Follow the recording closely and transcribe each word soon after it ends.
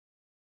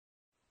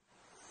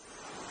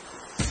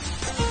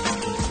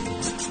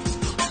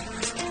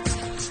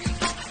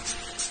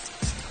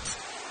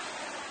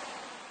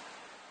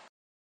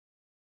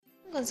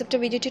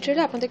কনসেপ্টের video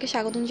টিউটোরিয়ালে আপনাদেরকে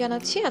স্বাগতম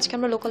জানাচ্ছি। আজকে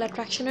আমরা লোকাল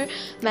অ্যাট্রাকশনের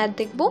ম্যাথ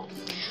দেখব।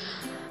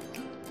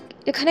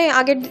 এখানে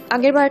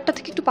আগের বারটা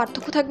থেকে একটু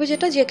পার্থক্য থাকবে,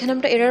 যেটা যে এখানে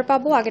আমরা এরর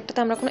পাবো, আগেরটাতে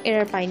আমরা কোনো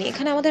এরর পাইনি।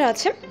 এখানে আমাদের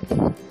আছে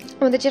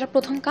আমাদের যেটা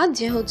প্রথম কাজ,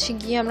 যে হচ্ছে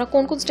গিয়ে আমরা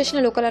কোন কোন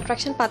স্টেশনে লোকাল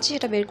অ্যাট্রাকশন পাচ্ছি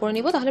সেটা বের করে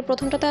নিব। তাহলে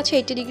প্রথমটাতে আছে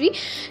 80 ডিগ্রি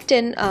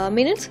 10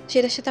 মিনিটস,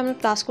 সেটার সাথে আমরা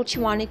প্লাস করছি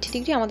 180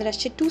 ডিগ্রি, আমাদের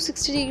আসছে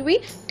 260 ডিগ্রি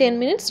 10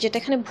 মিনিটস, যেটা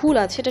এখানে ভুল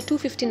আছে, এটা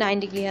 259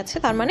 ডিগ্রি আছে।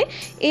 তার মানে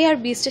এ আর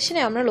বি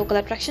স্টেশনে আমরা লোকাল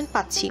অ্যাট্রাকশন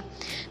পাচ্ছি।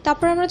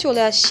 তারপর আমরা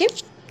চলে আসছি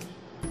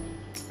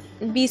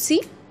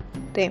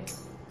বিসিতে,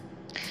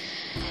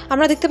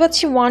 আমরা দেখতে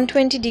পাচ্ছি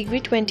 120 ডিগ্রি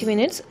 20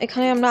 মিনিটস,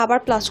 এখানে আমরা আবার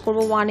প্লাস করব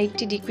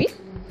 180 ডিগ্রি,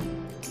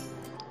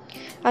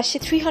 আসছে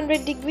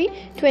 300 ডিগ্রি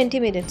 20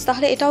 মিনিটস।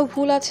 তাহলে এটাও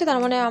ভুল আছে, তার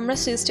মানে আমরা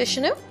সি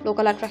স্টেশনেও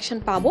লোকাল অ্যাট্রাকশন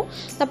পাবো।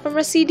 তারপর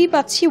আমরা সিডি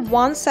পাচ্ছি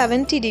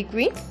 170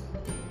 ডিগ্রি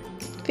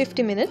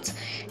 50 মিনিটস,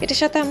 এটার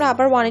সাথে আমরা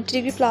আবার 180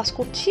 ডিগ্রি প্লাস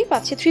করছি,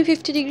 পাচ্ছি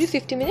 350 ডিগ্রি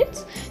 50 মিনিটস,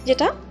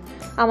 যেটা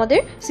আমাদের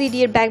সিডি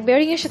এর ব্যাক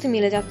বেয়ারিংয়ের সাথে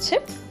মিলে যাচ্ছে,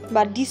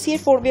 বা ডিসি এর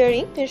ফোর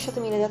বেয়ারিং এর সাথে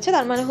মিলে যাচ্ছে।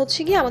 তার মানে হচ্ছে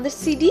কি আমাদের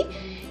সিডি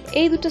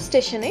এই দুটো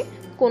স্টেশনে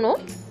কোনো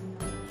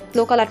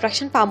লোকাল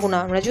অ্যাট্রাকশন পাবো না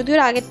আমরা, যদিও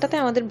এর আগেরটাতে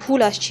আমাদের ভুল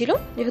আসছিল,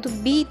 যেহেতু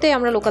বিতে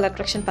আমরা লোকাল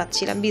অ্যাট্রাকশন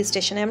পাচ্ছিলাম, বি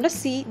স্টেশনে আমরা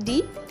সি ডি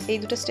এই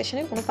দুটো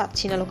স্টেশনে কোনো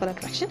পাচ্ছি না লোকাল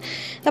অ্যাট্রাকশন।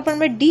 তারপর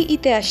আমরা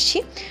ডিইতে আসছি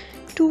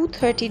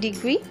 230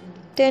 ডিগ্রি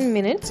 10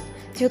 মিনিটস,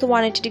 যেহেতু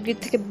 180 ডিগ্রির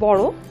থেকে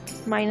বড়,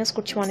 মাইনাস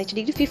করছি 180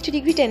 ডিগ্রি 50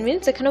 ডিগ্রি 10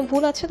 মিনিটস, এখানেও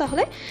ভুল আছে,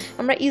 তাহলে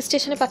আমরা ই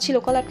স্টেশনে পাচ্ছি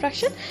লোকাল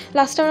অ্যাট্রাকশন।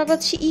 লাস্টে আমরা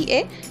পাচ্ছি ইএ,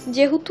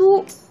 যেহেতু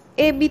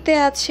এ বিতে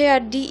আছে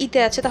আর ডিইতে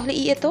আছে, তাহলে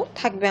ইএ তো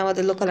থাকবে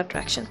আমাদের লোকাল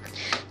অ্যাট্রাকশন।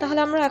 তাহলে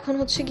আমরা এখন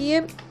হচ্ছে গিয়ে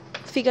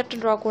ফিগারটা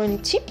ড্র করে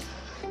নিচ্ছি।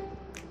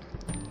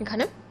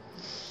 এখানে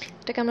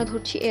এটাকে আমরা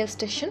ধরছি এ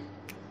স্টেশন,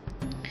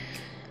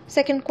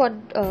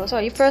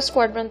 ফার্স্ট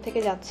কোয়াড্রান্ট থেকে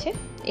যাচ্ছে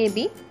এ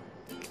বি,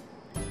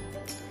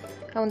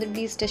 আমাদের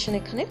বি স্টেশন,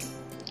 এখানে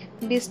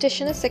বি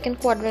স্টেশনের সেকেন্ড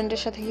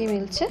কোয়াড্রান্টের সাথে গিয়ে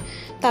মিলছে।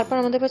 তারপর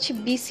আমাদের পাচ্ছি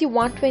BC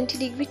 120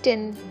 degree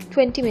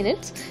 20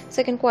 minutes,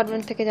 second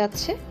quadrant থেকে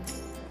যাচ্ছে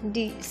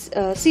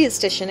সি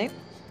স্টেশনে,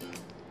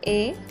 এ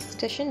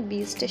station, B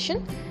station,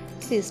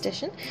 C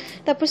station.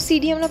 তারপর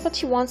সিডি আমরা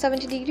পাচ্ছি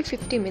 170 ডিগ্রি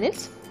 50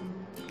 মিনিটস,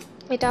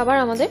 এটা আবার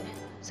আমাদের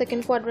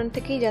সেকেন্ড কোয়াড্রান্ট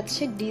থেকেই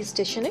যাচ্ছে ডি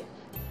স্টেশনে,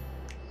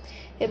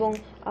 এবং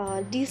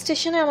ডি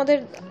স্টেশনে আমাদের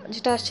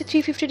যেটা আসছে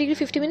 350 ডিগ্রি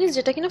 50 মিনিটস,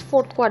 যেটা কিনা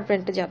ফোর্থ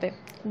কোয়াড্রান্টে যাবে,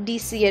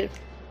 ডিসি এর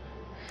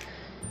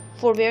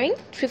ফোর বেয়ারিং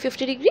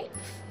 350 ডিগ্রি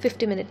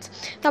 50 মিনিটস।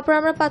 তারপর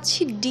আমরা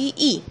পাচ্ছি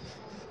ডিই,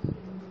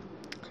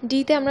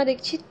 ডিতে আমরা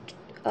দেখছি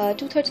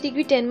 230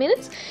 ডিগ্রি 10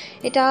 মিনিটস,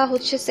 এটা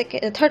হচ্ছে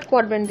থার্ড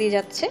কোয়াড্রান্ট দিয়ে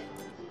যাচ্ছে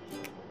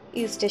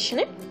ই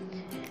স্টেশনে,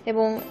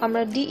 এবং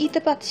আমরা ডিইতে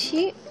পাচ্ছি,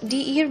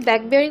 ডিই এর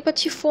ব্যাক বেয়ারিং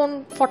পাচ্ছি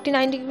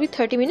 49 ডিগ্রি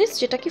 30 মিনিটস,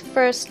 যেটা কি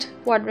ফার্স্ট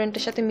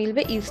কোয়াড্রান্টের সাথে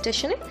মিলবে ই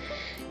স্টেশনে।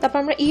 তারপর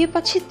আমরা ইয়ে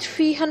পাচ্ছি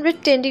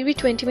 310 ডিগ্রি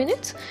 20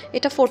 মিনিটস,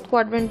 এটা ফোর্থ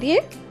কোয়াড্রান্ট দিয়ে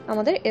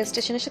আমাদের এ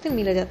স্টেশনের সাথে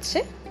মিলে যাচ্ছে।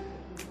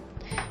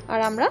 আর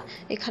আমরা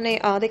এখানে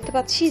দেখতে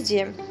পাচ্ছি যে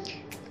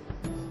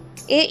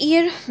এ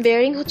এর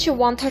বেয়ারিং হচ্ছে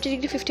 130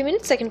 ডিগ্রি 50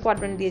 মিনিটস, সেকেন্ড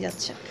কোয়াড্রান্ট দিয়ে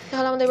যাচ্ছে।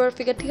 তাহলে আমাদের এবার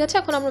ফিগার ঠিক আছে,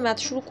 এখন আমরা ম্যাথ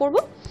শুরু করব।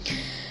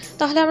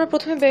 তাহলে আমরা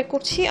প্রথমে বের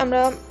করছি,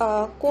 আমরা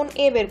কোণ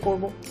এ বের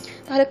করব।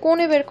 তাহলে কোণ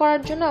এ বের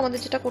করার জন্য আমাদের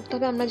যেটা করতে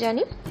হবে আমরা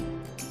জানি,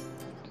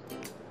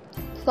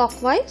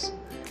 ক্লকওয়াইজ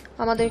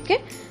আমাদেরকে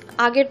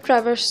আগের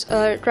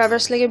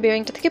ট্রাভার্স লেগের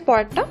বেয়ারিংটা থেকে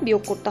পরেরটা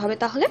বিয়োগ করতে হবে।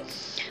 তাহলে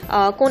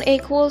কোণ এ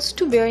equals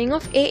to bearing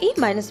of A E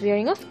minus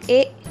bearing of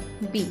A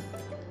B,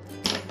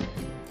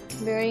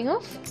 bearing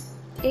of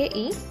A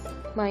E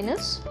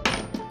minus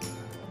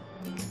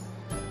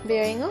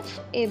bearing of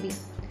A B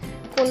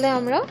করলে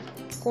আমরা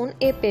কোণ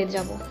এ পেয়ে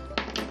যাব।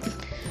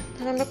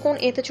 তাহলে আমরা কোণ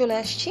এ তে চলে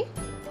আসছি,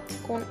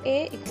 কোণ এ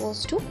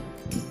equals to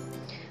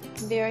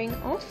bearing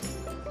of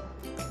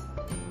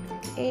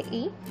A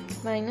E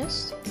minus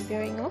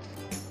bearing of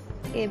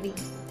A B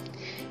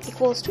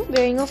equals to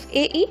bearing of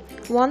A E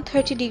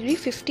 130 degree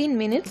 15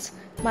 minutes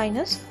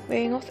minus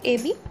bearing of A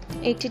B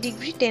 80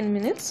 degree 10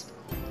 minutes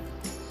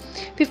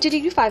 50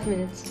 degree 5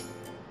 minutes.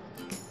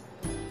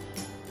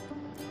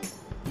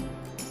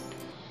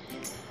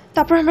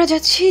 তারপর আমরা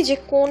যাচ্ছি যে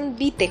কোণ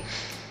বিতে,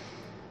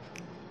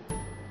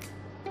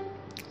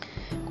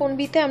 কোণ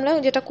বিতে আমরা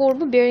যেটা করব,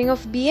 bearing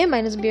of BA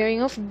minus bearing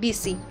of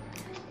BC,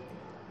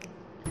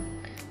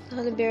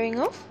 তাহলে bearing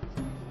of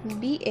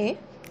BA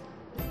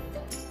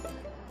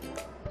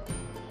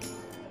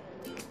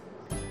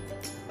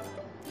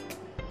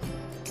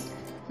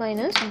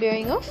minus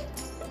bearing of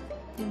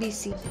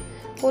BC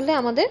করলে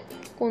আমাদের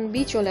কোণ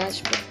বি চলে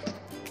আসবে।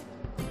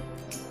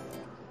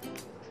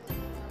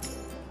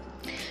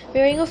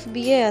 বেয়ারিং অফ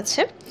বিএ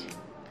আছে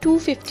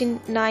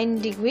 259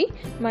 ডিগ্রি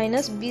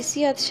মাইনাস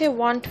বিসি আছে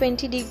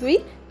 120 ডিগ্রি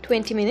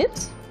 20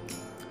 মিনিটস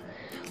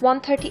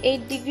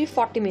 138 ডিগ্রি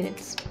 40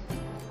 মিনিটস।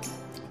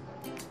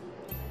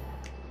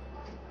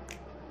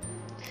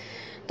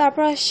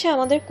 তারপর আসছে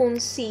আমাদের কোণ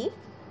সি,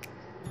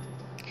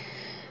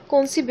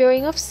 কোণ C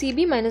bearing of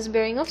CB minus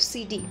bearing of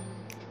CD,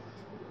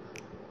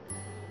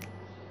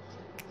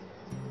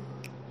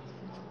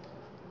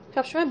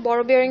 সবসময়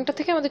বড় বেয়ারিংটা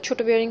থেকে আমাদের ছোট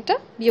বেয়ারিংটা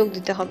বিয়োগ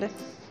দিতে হবে।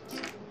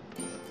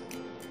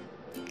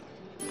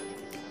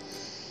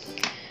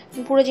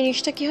 পুরো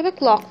জিনিসটা কি হবে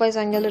ক্লকওয়াইজ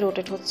অ্যাঙ্গেলে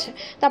রোটেট হচ্ছে।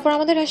 তারপর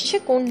আমাদের আসছে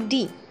কোণ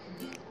ডি।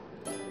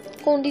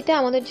 কোণ ডিতে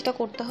আমাদের যেটা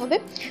করতে হবে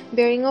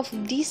bearing of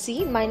DC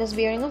minus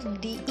bearing of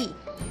DE.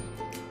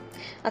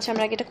 আচ্ছা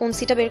আমরা আগে এটা কোণ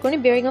সিটা বের করি।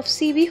 বেয়ারিং অফ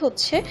সিবি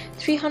হচ্ছে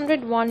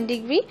 301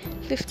 degree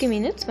 50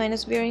 minutes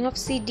minus bearing of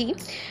CD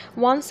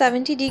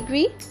 170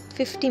 degree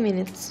 50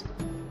 minutes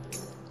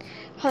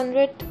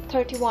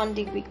 131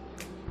 degree.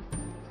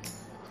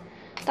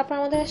 তারপর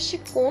আমাদের আসছে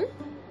কোণ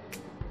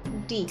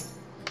D.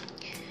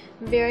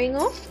 Bearing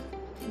of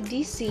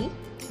DC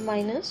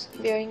minus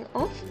bearing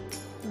of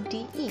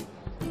DE.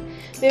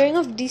 Bearing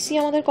of DC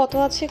আমাদের কত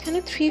আছে এখানে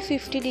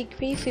 350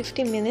 degree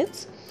 50 minutes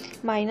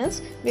minus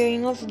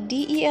bearing of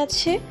DE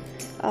আছে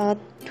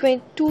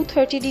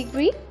 230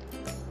 ডিগ্রি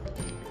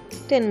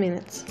 10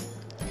 মিনিটস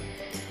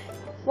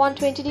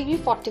 120 ডিগ্রি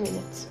 40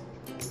 মিনিটস।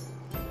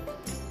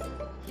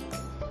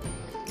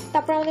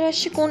 তারপর আমাদের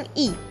আসছে কোণ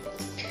ই।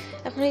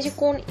 এখন এই যে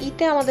কোণ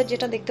ইতে আমাদের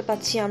যেটা দেখতে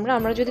পাচ্ছি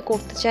আমরা যদি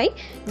করতে চাই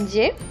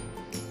যে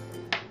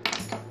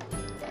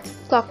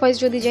ক্লকওয়াইজ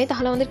যদি যাই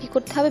তাহলে আমাদের কি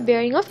করতে হবে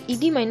bearing of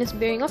ED minus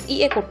bearing of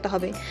ইএ করতে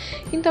হবে।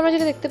 কিন্তু আমরা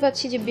যেটা দেখতে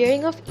পাচ্ছি যে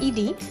bearing of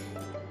ED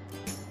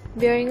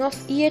bearing of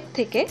ই এর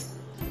থেকে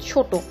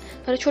ছোট,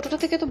 তাহলে ছোটটা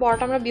থেকে তো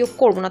বড়টা আমরা বিয়োগ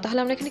করব না। তাহলে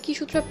আমরা এখানে কি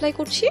সূত্র অ্যাপ্লাই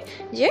করছি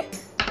যে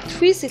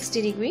 360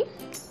 ডিগ্রি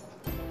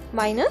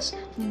মাইনাস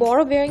বড়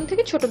বেয়ারিং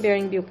থেকে ছোট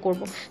বেয়ারিং বিয়োগ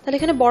করব। তাহলে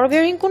এখানে বড়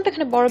বেয়ারিং কোনটা?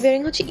 এখানে বড়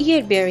বেয়ারিং হচ্ছে ই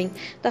এর বেয়ারিং।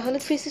 তাহলে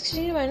 360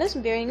 degree minus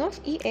bearing of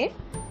E A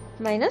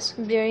minus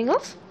bearing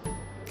of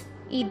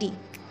ED.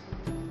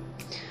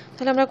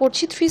 তাহলে আমরা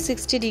করছি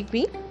 360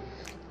 degree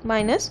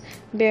minus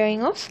bearing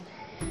of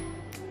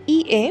E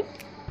A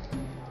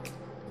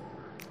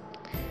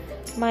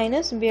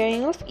minus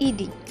bearing of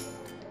ED.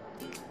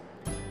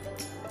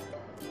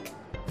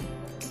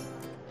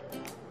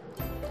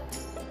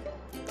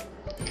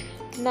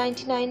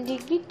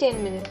 Degree 10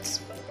 minutes.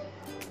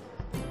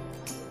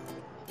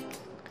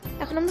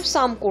 এখন আমরা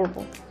সাম করব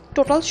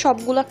টোটাল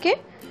সবগুলাকে,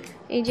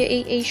 এই যে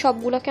এই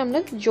সবগুলাকে আমরা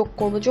যোগ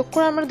করব। যোগ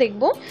করে আমরা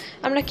দেখব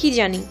আমরা কি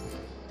জানি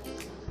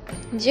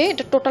যে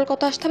এটা টোটাল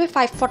কত আসতে হবে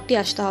 540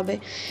 আসতে হবে,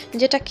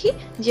 যেটা কি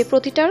যে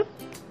প্রতিটার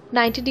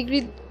 90 ডিগ্রি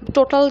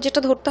টোটাল যেটা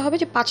ধরতে হবে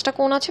যে 5টা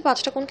কোণ আছে,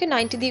 5টা কোণকে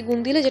 90 দিয়ে গুণ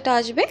দিলে যেটা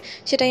আসবে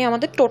সেটাই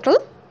আমাদের টোটাল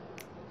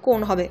কোণ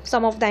হবে,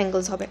 সাম অফ দ্য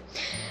অ্যাঙ্গেলস হবে।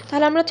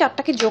 তাহলে আমরা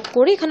 4টাকে যোগ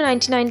করি। এখানে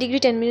 99 ডিগ্রি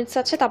 10 মিনিটস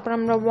আছে, তারপর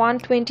আমরা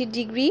 120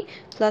 ডিগ্রি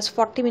প্লাস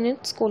 40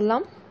 মিনিটস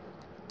করলাম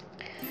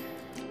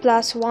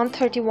প্লাস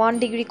 131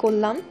 ডিগ্রি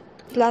করলাম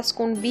প্লাস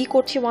কোণ বি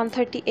করছি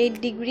 138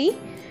 degree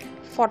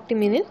 40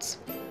 minutes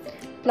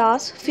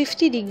plus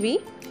 50 degree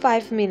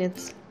 5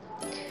 minutes.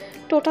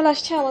 Total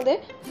আসছে আমাদের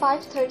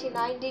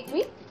 539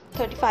 ডিগ্রি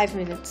 35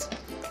 মিনিটস।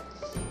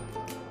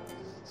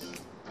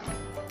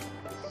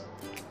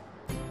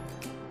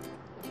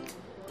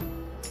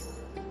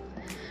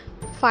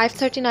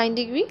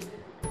 ডিগ্রি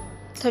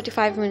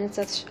 35 মিনিটস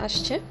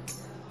আসছে।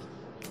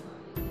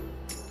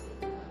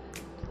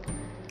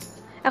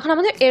 এখন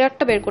আমাদের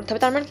এরারটা বের করতে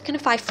হবে। তার মানে এখানে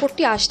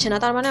 540 আসছে না,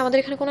 তার মানে আমাদের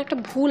এখানে কোনো একটা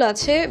ভুল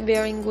আছে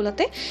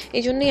বেয়ারিংগুলোতে,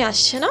 এই জন্যই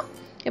আসছে না।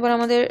 এবার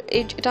আমাদের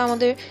এটা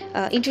আমাদের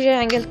ইন্টেরিয়র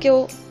অ্যাঙ্গেলকেও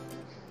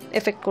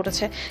এফেক্ট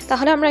করেছে।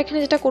 তাহলে আমরা এখানে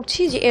যেটা করছি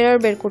যে এরার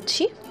বের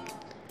করছি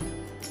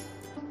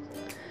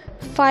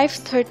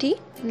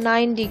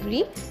 539 degree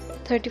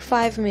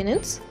 35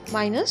 minutes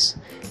minus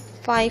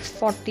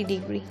 540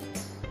 degree,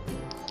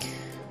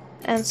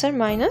 answer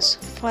minus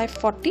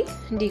 540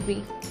 degree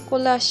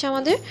করলে আসছে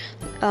আমাদের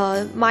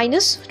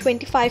মাইনাস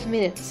 25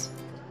 মিনিটস।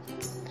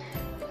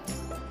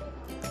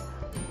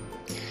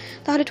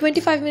 তাহলে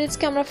 25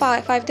 মিনিটসকে আমরা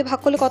 5 দিয়ে ভাগ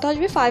করলে কত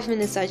আসবে? 5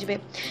 মিনিটস আসবে।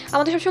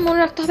 আমাদের সবসময় মনে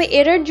রাখতে হবে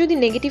এরর যদি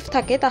নেগেটিভ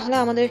থাকে তাহলে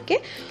আমাদেরকে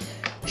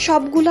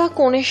সবগুলা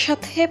কোণের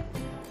সাথে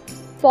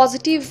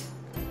পজিটিভ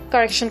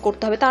কারেকশন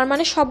করতে হবে। তার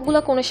মানে সবগুলা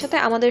কোণের সাথে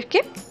আমাদেরকে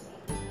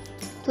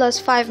প্লাস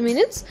 5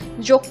 মিনিটস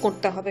যোগ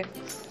করতে হবে।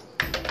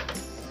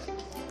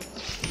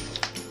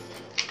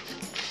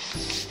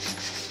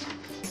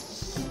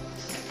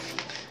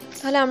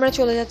 তাহলে আমরা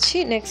চলে যাচ্ছি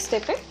নেক্সট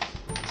স্টেপে।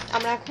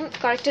 আমরা এখন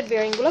কারেক্টেড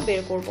বেয়ারিংগুলো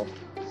বের করব।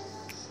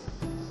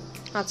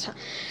 আচ্ছা,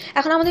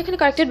 এখন আমাদের এখানে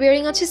কারেক্টেড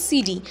বেয়ারিং আছে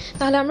সিডি,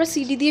 তাহলে আমরা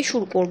সিডি দিয়ে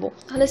শুরু করব।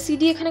 তাহলে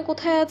সিডি এখানে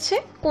কোথায় আছে?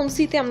 কোন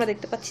সিতে আমরা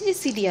দেখতে পাচ্ছি যে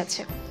সিডি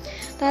আছে,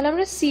 তাহলে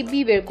আমরা সিবি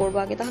বের করব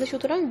আগে। তাহলে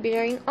সুতরাং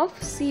bearing of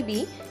CB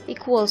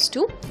equals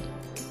to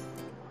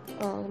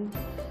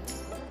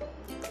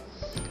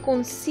কোন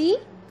C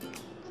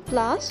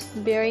plus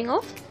bearing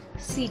of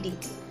CD.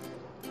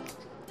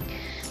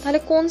 তাহলে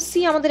কোন সি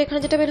আমাদের এখানে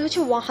যেটা বের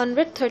হচ্ছে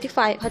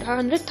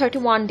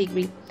 131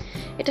 ডিগ্রি,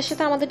 এটার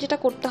সাথে আমাদের যেটা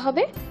করতে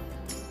হবে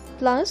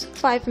প্লাস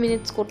 5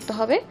 মিনিটস করতে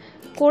হবে,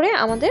 করে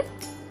আমাদের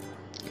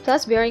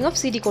প্লাস বেয়ারিং অফ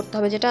সিডি করতে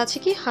হবে, যেটা আছে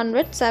কি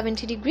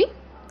 170 ডিগ্রি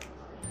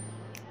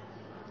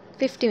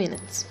 50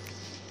 মিনিটস।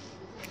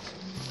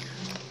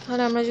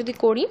 তাহলে আমরা যদি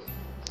করি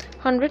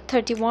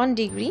 131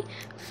 degree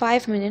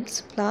 5 minutes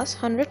plus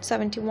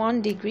 170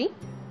 degree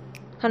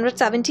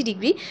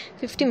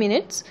 50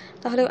 minutes,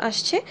 তাহলে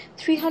আসছে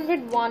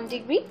 301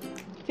 degree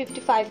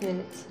 55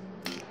 minutes.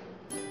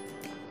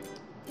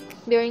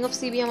 Bearing of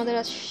CB আমাদের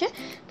আসছে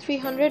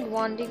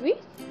 301 ডিগ্রি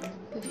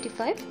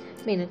 55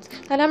 মিনিটস।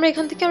 তাহলে আমরা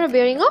এখান থেকে আমরা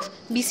বেয়ারিং অফ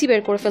বিসি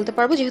বের করে ফেলতে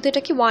পারবো, যেহেতু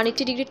এটা কি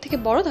 180 ডিগ্রির থেকে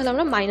বড়, তাহলে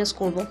আমরা মাইনাস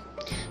করব।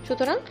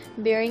 সুতরাং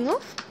bearing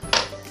of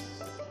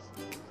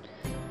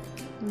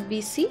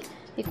BC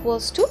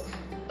equals to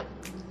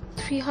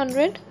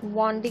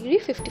 301 degree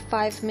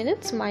 55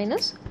 minutes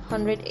minus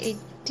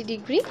 180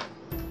 degree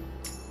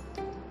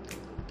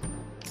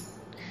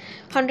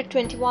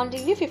 121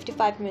 degree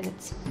 55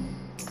 minutes.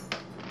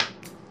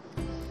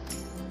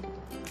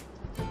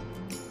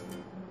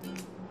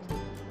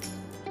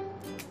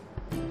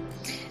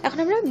 এখন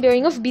আমরা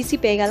বেয়ারিং অফ বিসি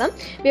পেয়ে গেলাম।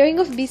 বেয়ারিং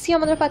অফ বিসি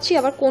আমরা পাচ্ছি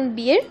আবার কোণ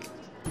বি এর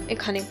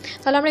এখানে,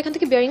 তাহলে আমরা এখান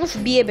থেকে বেয়ারিং অফ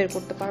বিএ বের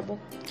করতে পারবো।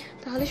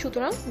 তাহলে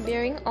সুতরাং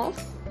bearing of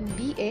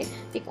BA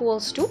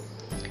equals to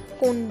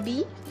কোণ B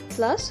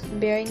plus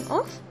bearing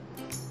of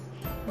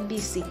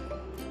BC.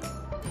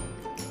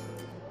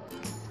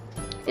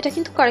 এটা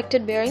কিন্তু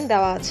কারেক্টেড বেয়ারিং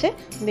দেওয়া আছে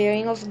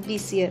বেয়ারিং অফ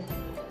বিসি এর,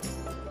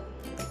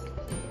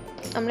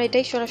 আমরা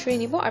এটাই সরাসরি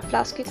নিব। আর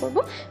প্লাস কি করব,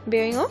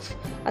 বেয়ারিং অফ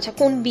আচ্ছা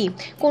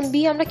কোণ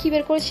বি আমরা কি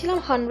বের করেছিলাম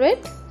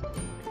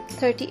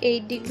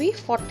 138 ডিগ্রি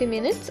 40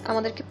 মিনিটস,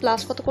 আমাদেরকে প্লাস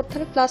কত করতে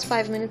হবে, প্লাস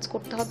 5 মিনিটস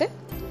করতে হবে,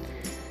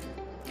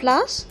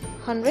 প্লাস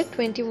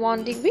 121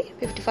 ডিগ্রি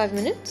 55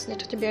 মিনিটস,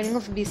 এটা হচ্ছে bearing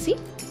of BC.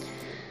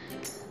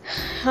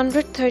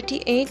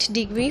 138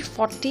 degree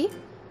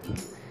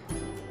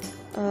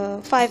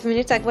 45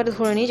 minutes একবারে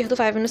ধরে নিই, যেহেতু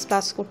 5 মিনিটস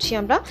প্লাস করছি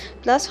আমরা,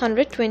 প্লাস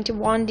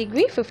 121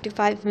 ডিগ্রি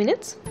 55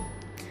 মিনিটস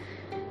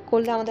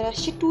করলে আমাদের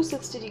আসছে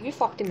 260 ডিগ্রি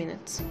 40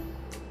 মিনিটস।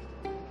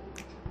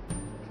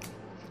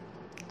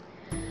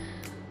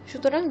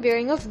 সুতরাং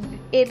বেয়ারিং অফ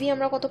এবি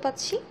আমরা কত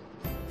পাচ্ছি,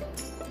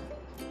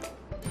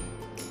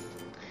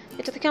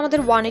 এটা থেকে আমাদের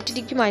 180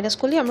 ডিগ্রি মাইনাস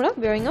করলে আমরা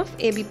বেয়ারিং অফ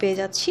এবি পেয়ে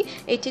যাচ্ছি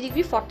 80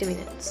 ডিগ্রি 40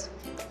 মিনিটস।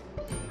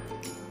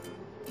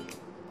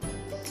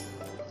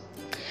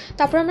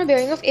 তারপর আমরা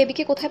বেয়ারিং অফ এবি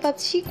কে কোথায়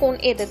পাচ্ছি, কোণ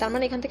এ তে, তার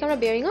মানে এখান থেকে আমরা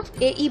বেয়ারিং অফ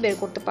এই বের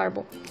করতে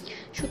পারবো।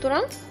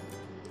 সুতরাং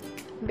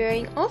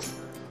বেয়ারিং অফ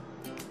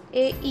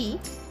এই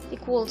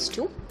ইকুয়ালস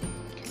টু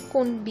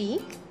কোণ B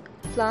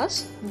plus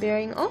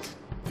bearing of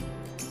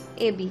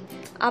AB.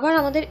 আবার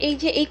আমাদের এই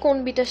যে এই কোণ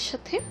বিটার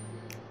সাথে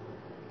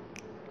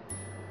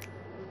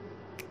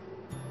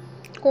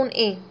কোণ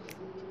এ,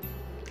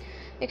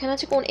 এখানে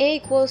আছে কোণ এ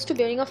ইকুয়ালস টু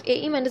বেয়ারিং অফ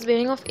এই মাইনাস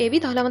বেয়ারিং অফ এবি।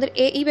 তাহলে আমাদের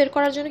এই বের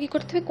করার জন্য কি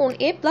করতে হবে, কোণ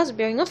এ প্লাস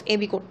বেয়ারিং অফ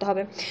এবি করতে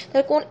হবে।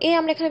 তাহলে কোণ এ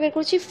আমরা এখানে বের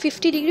করছি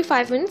 50 ডিগ্রি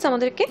 5 মিনিটস,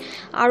 আমাদেরকে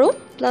আরও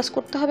প্লাস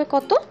করতে হবে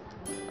কত,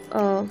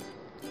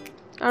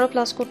 আরও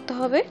প্লাস করতে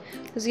হবে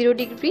 0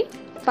 ডিগ্রি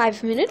 5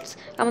 মিনিটস,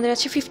 আমাদের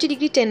আছে 50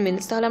 ডিগ্রি 10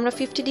 মিনিটস। তাহলে আমরা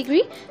 50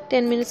 ডিগ্রি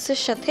 10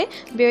 মিনিটসের সাথে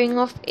বেয়ারিং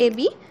অফ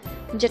এবি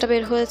যেটা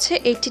বের হয়েছে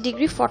 80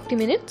 ডিগ্রি 40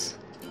 মিনিটস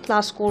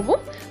প্লাস করব,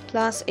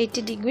 প্লাস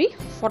 80 ডিগ্রি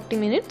 40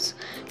 মিনিটস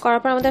করার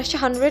পর আমাদের আসছে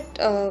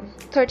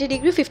 130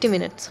 ডিগ্রি 50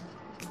 মিনিটস।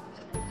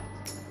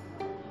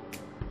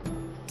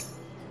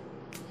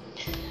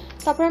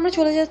 তারপর আমরা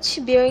চলে যাচ্ছি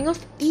বেয়ারিং অফ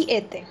ইএ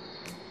তে।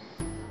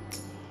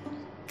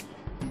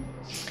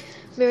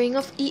 বেয়ারিং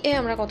অফ ইএ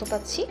আমরা কত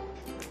পাচ্ছি,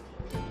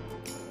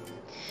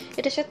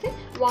 এটার সাথে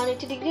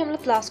 180 ডিগ্রি আমরা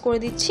প্লাস করে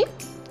দিচ্ছি,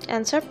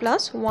 answer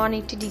plus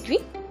 180 degree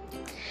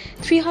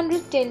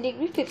 310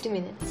 degree 50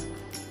 minutes.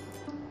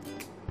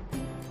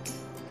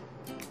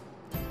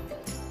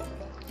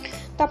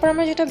 তারপর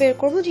আমরা যেটা বের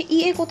করব যে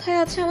ইএ কোথায়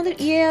আছে, আমাদের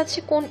ইএ আছে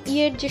কোন ই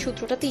এর যে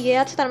সূত্রটাতে ইএ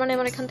আছে, তার মানে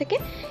আমরা এখান থেকে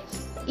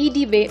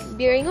ইডি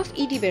বেয়ারিং অফ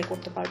ইডি বের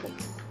করতে পারবো।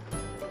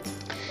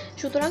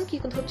 সুতরাং কি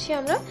ধরছি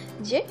আমরা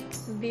যে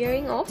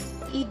bearing of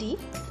ED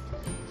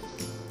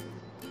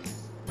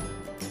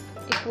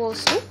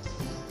equals to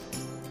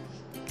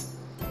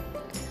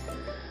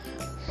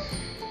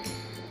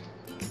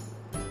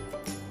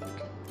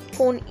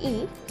কোণ ই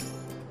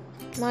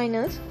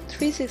minus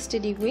 360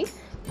 degree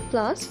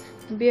plus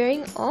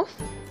bearing of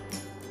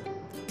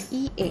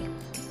ইএ।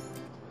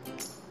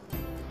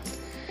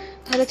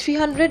 তাহলে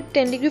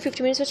 310 ডিগ্রি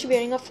 50 মিনিটস হচ্ছে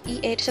বেয়ারিং অফ ই,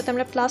 এর সাথে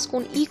আমরা প্লাস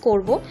কোণ ই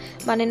করব,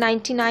 মানে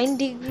 99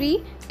 ডিগ্রি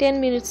 10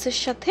 মিনিটসের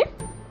সাথে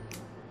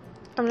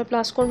আমরা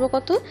প্লাস করব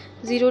কত,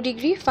 0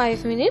 ডিগ্রি 5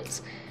 মিনিটস,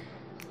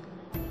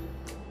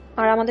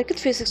 আর আমাদেরকে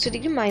 360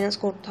 ডিগ্রি মাইনাস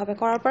করতে হবে,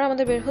 করার পর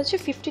আমাদের বের হচ্ছে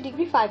 50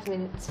 ডিগ্রি 5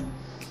 মিনিটস।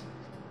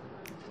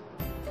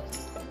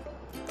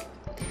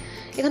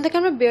 এখান থেকে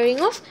আমরা বেয়ারিং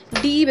অফ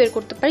ডিই বের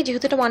করতে পারি,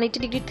 যেহেতু এটা 180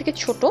 ডিগ্রির থেকে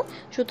ছোট।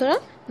 সুতরাং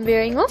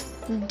বেয়ারিং অফ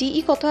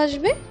ডিই কত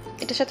আসবে,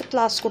 এটার সাথে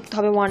প্লাস করতে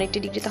হবে 180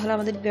 ডিগ্রি, তাহলে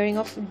আমাদের বেয়ারিং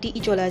অফ ডিই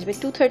চলে আসবে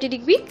 230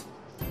 ডিগ্রি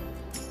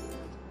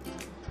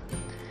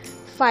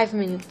 5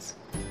 মিনিটস।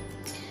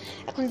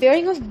 এখন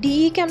বেয়ারিং অফ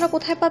ডিই কে আমরা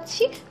কোথায়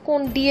পাচ্ছি, কোন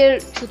ডি এর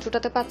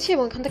সূত্রটাতে পাচ্ছি,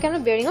 এবং এখান থেকে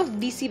আমরা বেয়ারিং অফ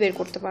ডিসি বের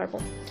করতে পারবো।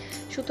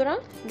 সুতরাং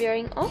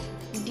bearing of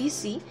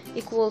DC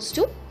equals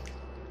to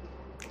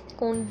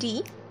কোন D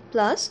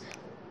plus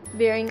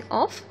bearing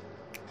of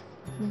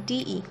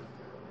DE.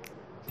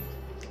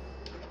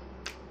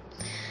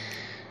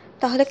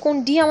 তাহলে কোণ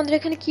ডি আমাদের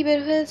এখানে কি বের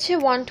হয়েছে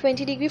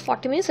 120 ডিগ্রি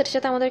 40 মিনিটস, এটার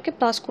সাথে আমাদেরকে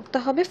প্লাস করতে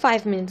হবে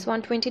 5 minutes,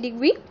 120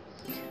 degree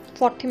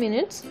 40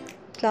 minutes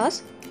plus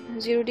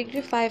 0 degree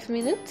 5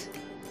 minutes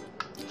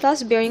plus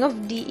bearing of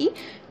DE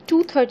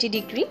 230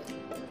 degree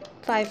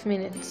 5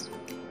 minutes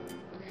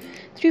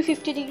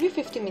 350 degree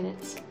 50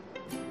 minutes.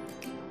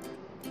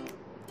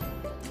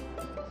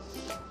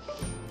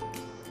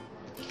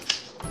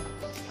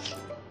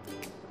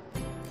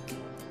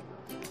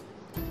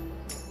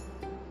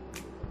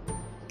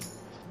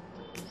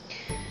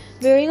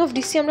 Bearing of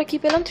DC আমরা কি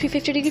পেলাম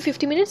 350 ডিগ্রি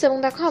 50 মিনিটস, এবং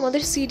দেখো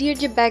আমাদের সিডি এর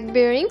যে ব্যাক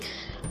বেয়ারিং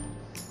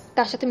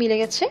তার সাথে মিলে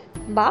গেছে,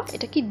 বা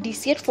এটা কি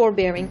ডিসি এর four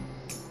bearing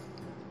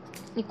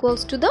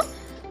equals to the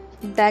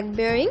back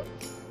bearing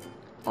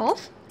of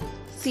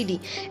CD.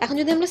 এখন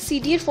যদি আমরা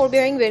সিডি এর ফোর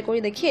বেয়ারিং বের করি,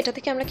 দেখি এটা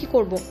থেকে আমরা কি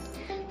করব।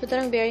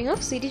 সুতরাং বেয়ারিং অফ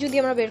সিডি যদি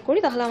আমরা বের করি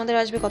তাহলে আমাদের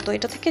আসবে কত,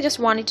 এটা থেকে জাস্ট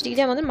 180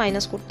 ডিগ্রি আমাদের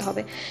মাইনাস করতে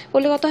হবে,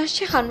 বললে কত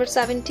আসছে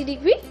 170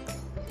 ডিগ্রি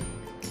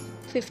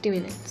 50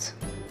 মিনিটস।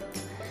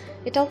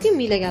 এটাও কি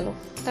মিলে গেল,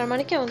 তার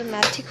মানে কি আমাদের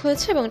ম্যাথ ঠিক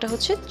হয়েছে এবং এটা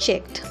হচ্ছে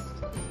চেকড।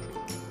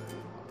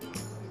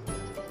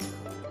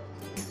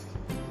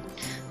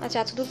 আচ্ছা,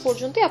 এতদূর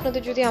পর্যন্তই।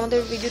 আপনাদের যদি আমাদের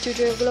ভিডিও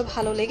টিউটোরিয়ালগুলো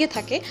ভালো লেগে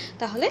থাকে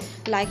তাহলে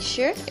লাইক,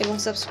 শেয়ার এবং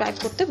সাবস্ক্রাইব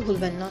করতে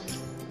ভুলবেন না।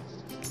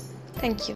 Thank you.